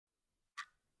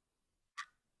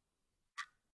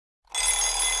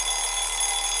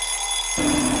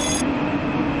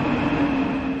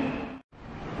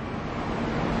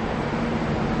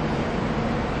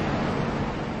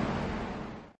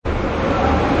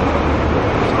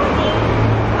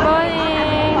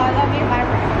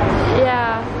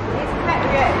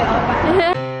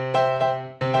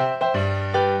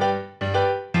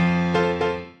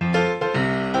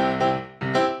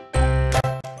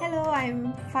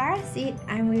Farah Seet.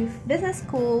 I'm with Business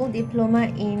School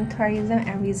Diploma in Tourism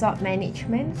and Resort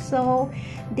Management. So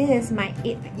this is my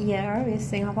 8th year with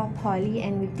Singapore Poly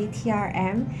and with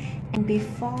DTRM. And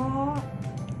before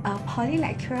a Poly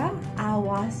lecturer, I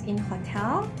was in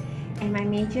hotel and my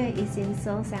major is in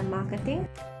sales and marketing.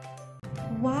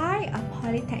 Why a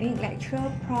Polytechnic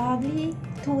lecturer? Probably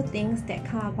two things that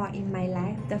come about in my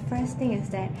life. The first thing is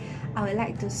that I would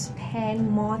like to spend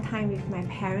more time with my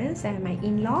parents and my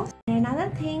in-laws. And another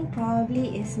thing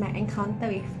probably is my encounter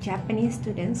with Japanese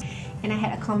students, and I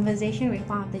had a conversation with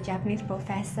one of the Japanese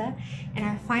professor, and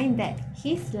I find that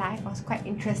his life was quite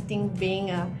interesting being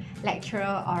a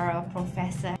lecturer or a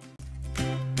professor.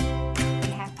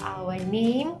 We have our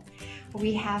name,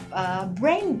 we have a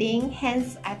branding,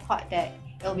 hence I thought that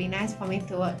it'll be nice for me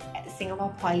to work at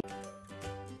Singapore Poly.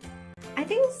 I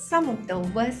think some of the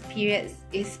worst periods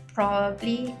is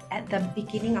probably at the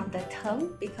beginning of the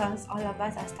term, because all of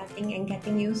us are starting and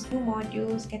getting used to new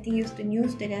modules, getting used to new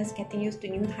students, getting used to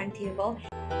new timetable.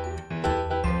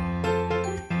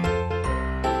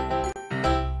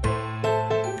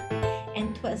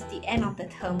 And towards the end of the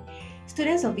term,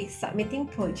 students will be submitting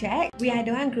projects. We are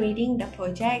the one grading the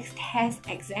projects, test,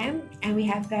 exam, and we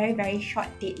have very short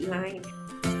deadline.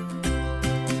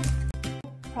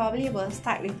 Probably will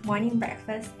start with morning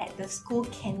breakfast at the school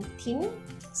canteen.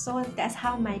 So that's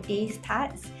how my day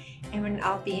starts, and when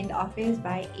I'll be in the office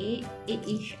by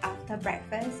 8-ish after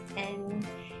breakfast. And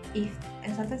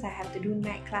sometimes I have to do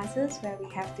night classes where we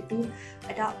have to do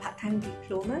adult part-time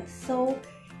diplomas. So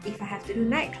if I have to do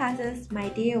night classes, my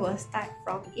day will start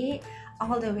from 8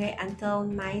 all the way until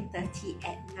 9:30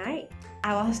 at night.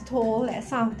 I was told that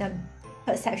some of the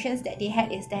perceptions that they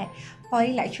had is that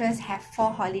Poly lecturers have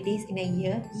 4 holidays in a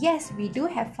year. Yes, we do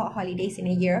have 4 holidays in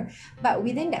a year, but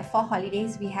within that 4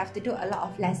 holidays, we have to do a lot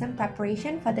of lesson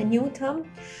preparation for the new term.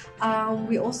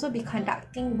 We also be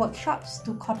conducting workshops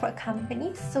to corporate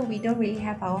companies, so we don't really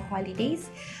have our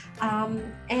holidays.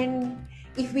 And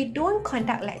if we don't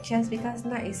conduct lectures, because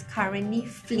now it's currently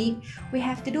flipped, we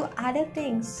have to do other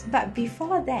things. But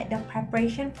before that, the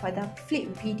preparation for the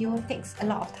flip video takes a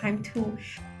lot of time too.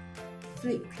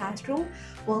 Flip classroom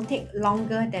will take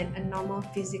longer than a normal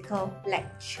physical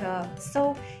lecture,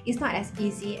 so it's not as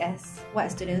easy as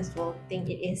what students will think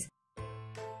it is.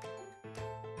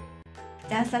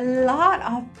 There's a lot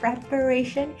of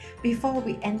preparation before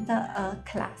we enter a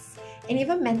class, and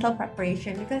even mental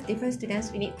preparation, because different students,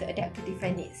 we need to adapt to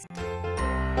different needs.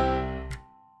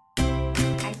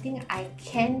 I think I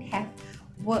can have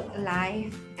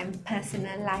work-life and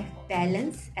personal life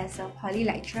balance as a Poly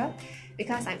lecturer,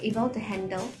 because I'm able to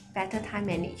handle better time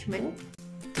management.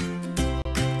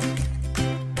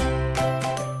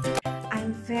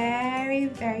 I'm very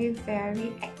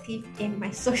active in my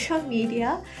social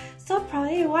media, so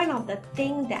probably one of the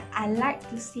things that I like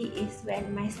to see is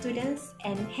when my students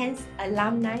and hence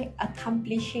alumni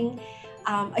accomplishing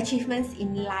achievements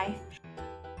in life.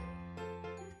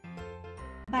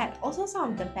 But also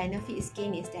some of the benefits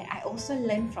gained is that I also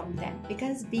learn from them,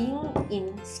 because being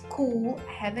in school,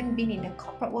 I haven't been in the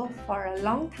corporate world for a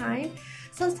long time.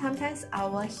 So sometimes I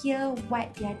will hear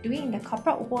what they are doing in the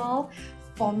corporate world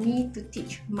for me to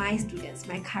teach my students,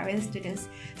 my current students.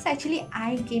 So actually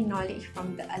I gain knowledge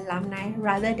from the alumni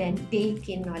rather than they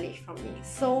gain knowledge from me.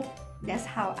 So that's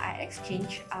how I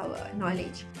exchange our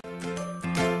knowledge.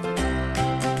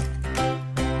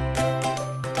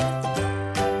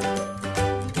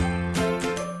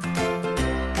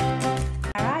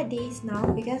 Days now,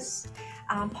 because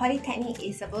Polytechnic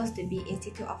is supposed to be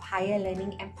Institute of Higher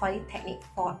Learning and Polytechnic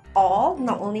for all,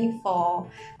 not only for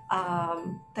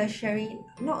tertiary,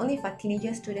 not only for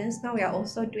teenager students. Now we are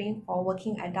also doing for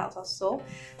working adults also.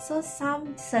 So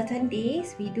some certain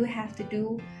days we do have to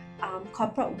do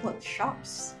corporate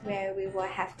workshops where we will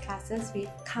have classes with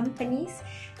companies,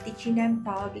 teaching them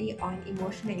probably on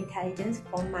emotional intelligence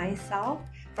from myself,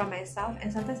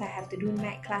 and sometimes I have to do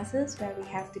night classes where we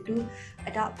have to do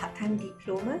adult part-time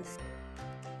diplomas.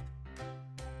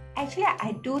 Actually,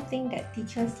 I do think that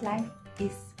teachers' life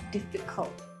is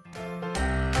difficult.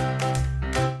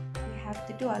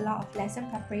 To do a lot of lesson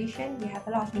preparation, you have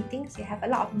a lot of meetings, you have a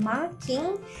lot of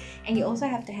marking, and you also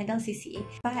have to handle CCA.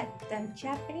 But the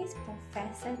Japanese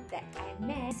professor that I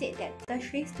met said that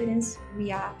tertiary students,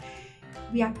 we are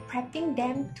prepping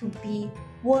them to be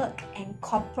work and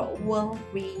corporate world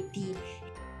ready.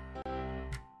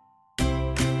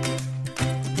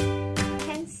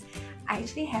 Hence, I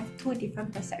actually have 2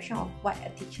 different perceptions of what a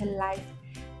teacher life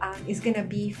is gonna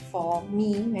be for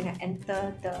me when I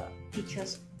enter the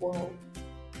teacher's world.